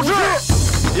白武士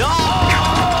有。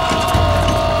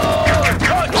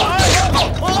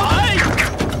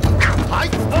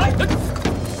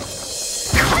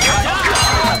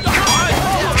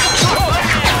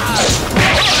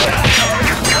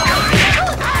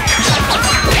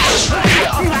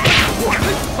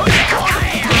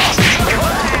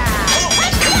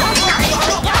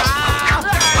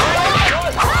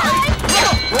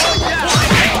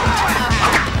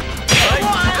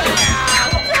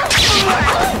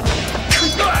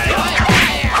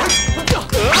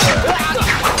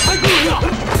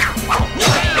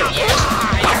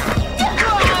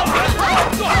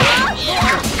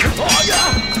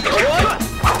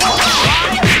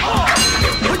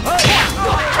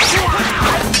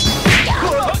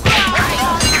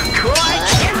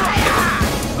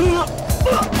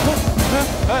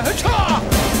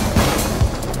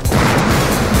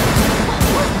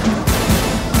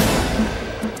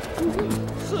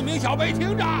4名小辈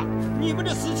听着，你们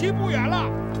的死期不远了，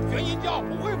玄阴教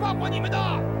不会放过你们的。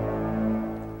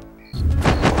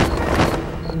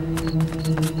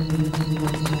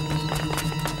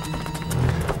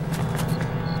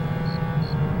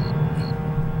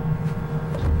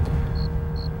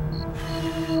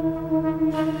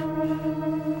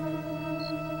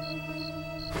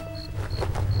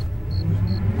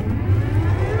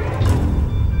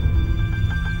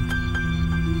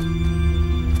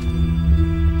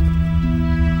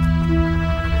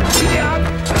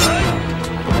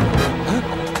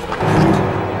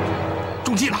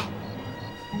中计了，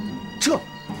撤！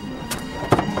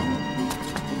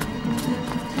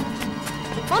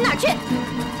往哪儿去？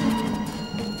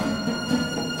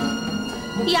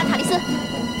伊亚塔利斯，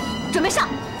准备上。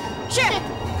是。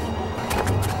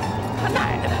他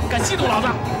奶奶的，敢激怒老子！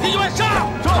弟兄们，上！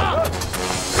上！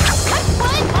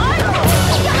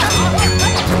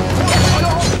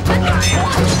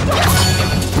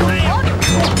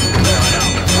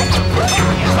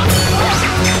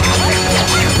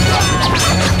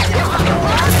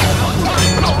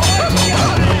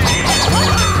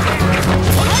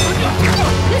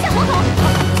留下火筒！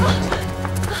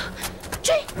追！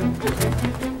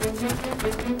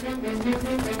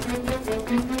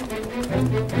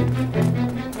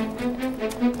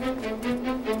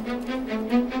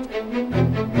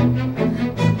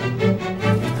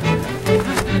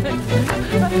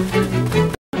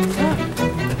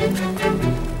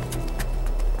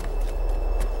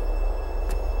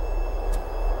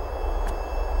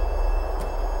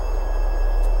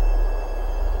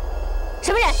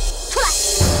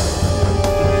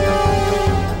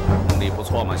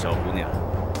错嘛，小姑娘，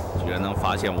居然能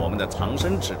发现我们的藏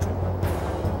身之处。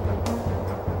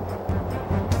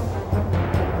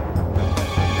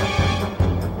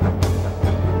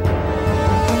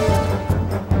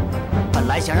本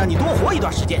来想让你多活一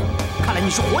段时间，看来你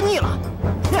是活腻了。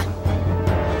哼！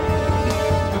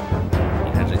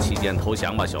你还是弃剑投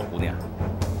降吧，小姑娘，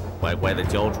乖乖的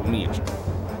交出密旨，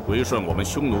归顺我们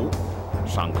匈奴，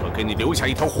尚可给你留下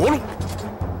一条活路。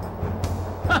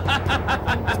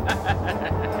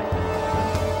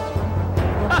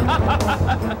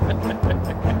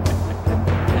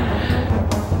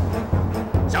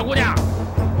小姑娘，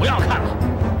不要看了，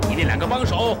你那2个帮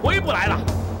手回不来了。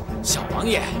小王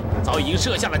爷早已经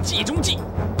设下了计中计，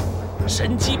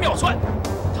神机妙算，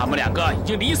他们2个已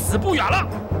经离死不远了。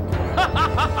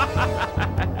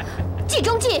计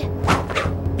中计，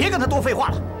别跟他多废话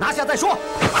了，拿下再说。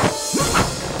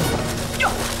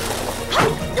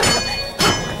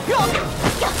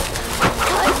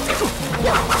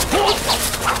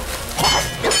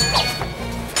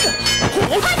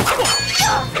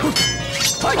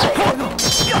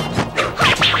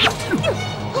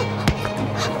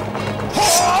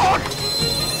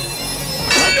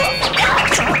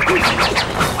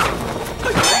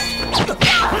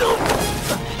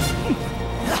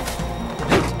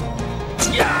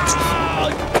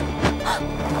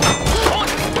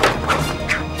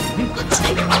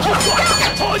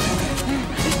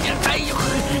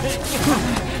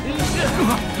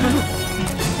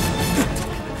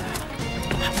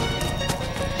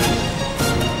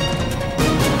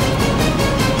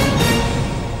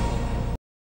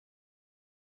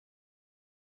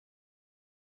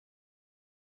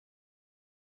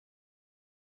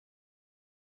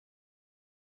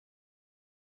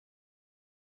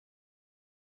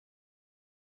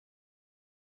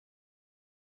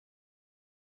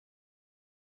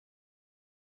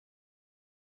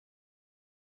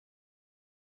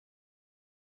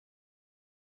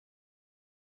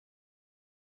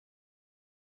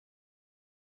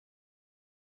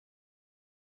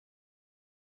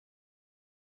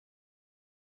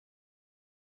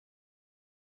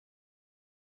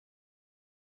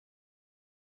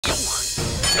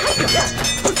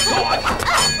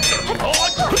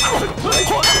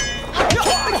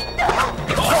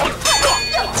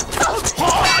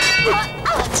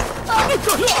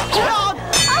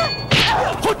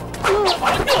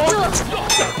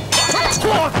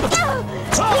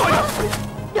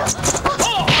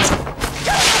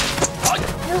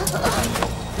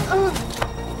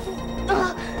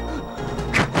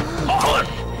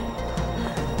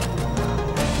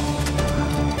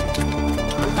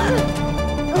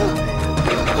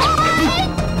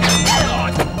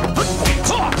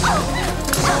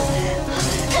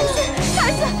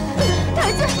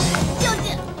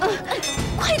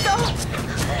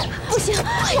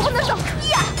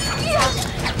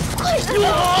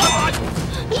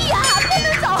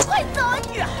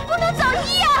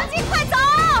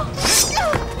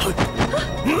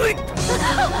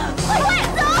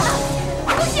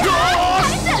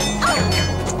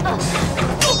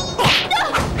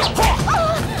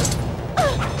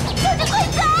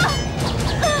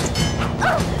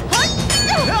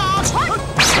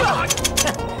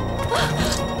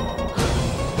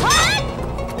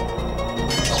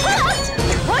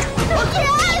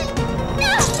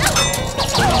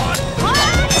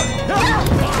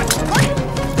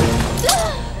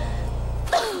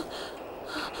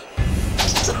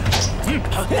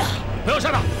不要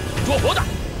杀他，捉活的。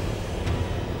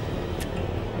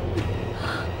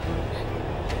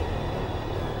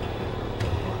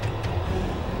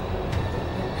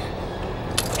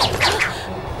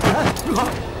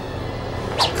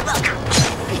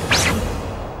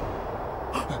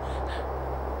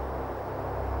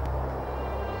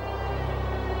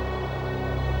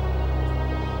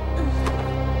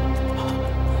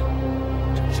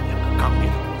真是2个刚烈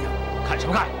的姑娘，看什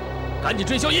么看？赶紧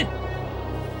追消音！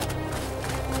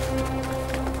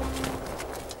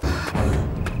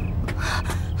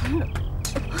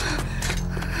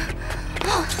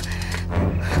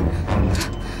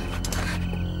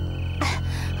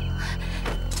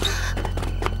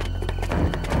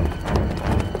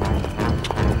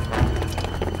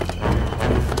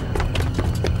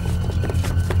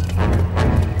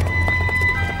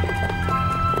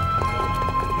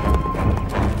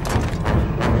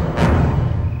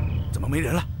没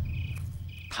人了，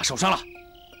他受伤了，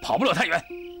跑不了太远，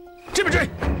这边追！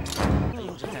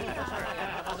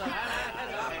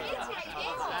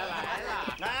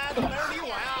哎，怎么没人理我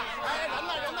呀？哎，人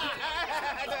呢？人呢？哎，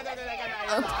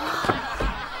对。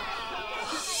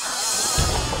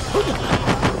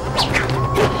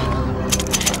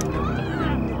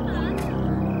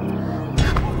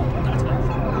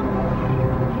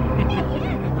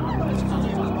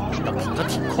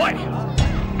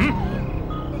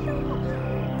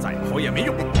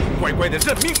乖乖的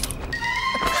认命吧。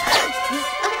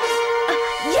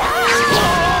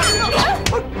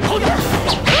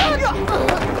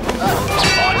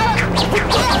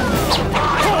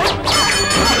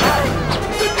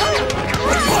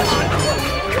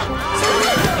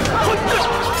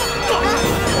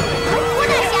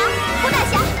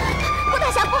郭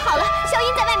大侠，不好了！小英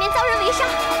在外面遭人围杀。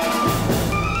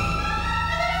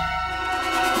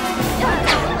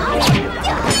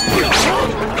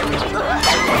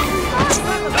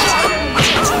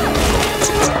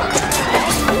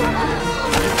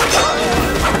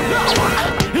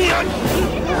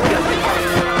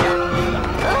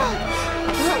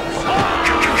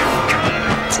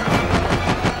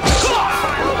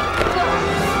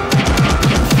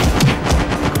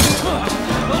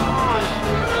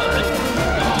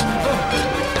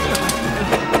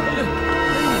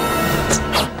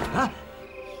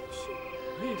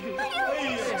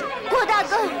 郭大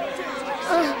哥，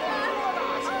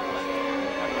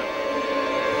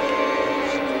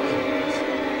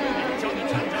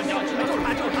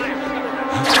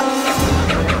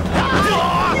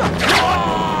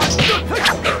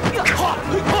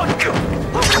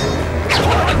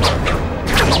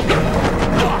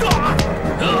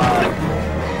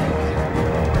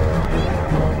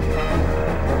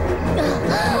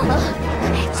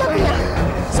小姑娘，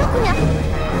小姑娘。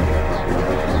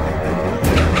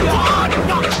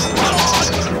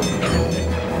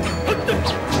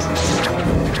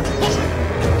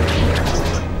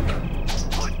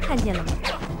 看见了吗？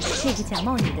那个假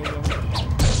冒你的人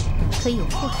可以有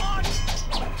破绽。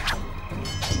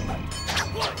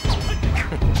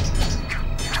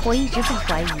我一直在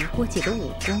怀疑郭姐的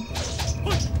武功，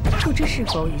不知是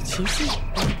否与骑术有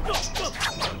关。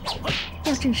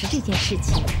要证实这件事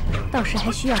情，到时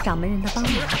还需要掌门人的帮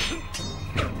忙。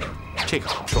这个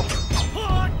好说。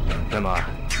那么，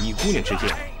以姑娘之见，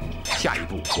下一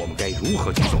步我们该如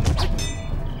何去做？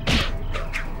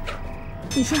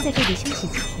 你先在这里休息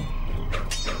几天，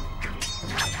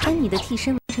等你的替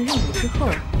身完成任务之后，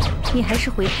你还是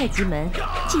回太极门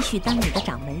继续当你的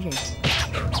掌门人。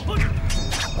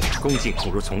恭敬不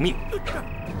如从命。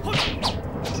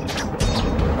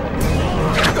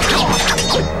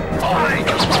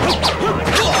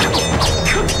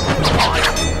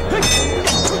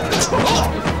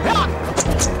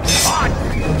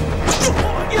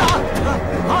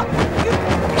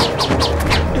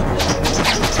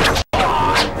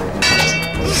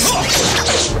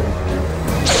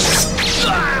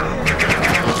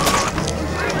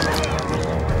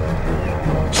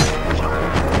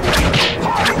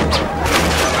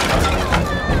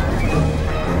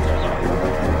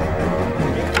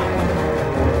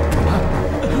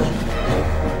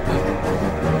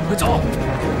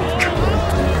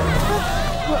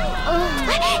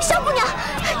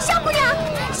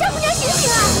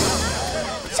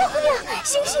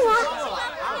醒醒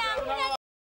啊！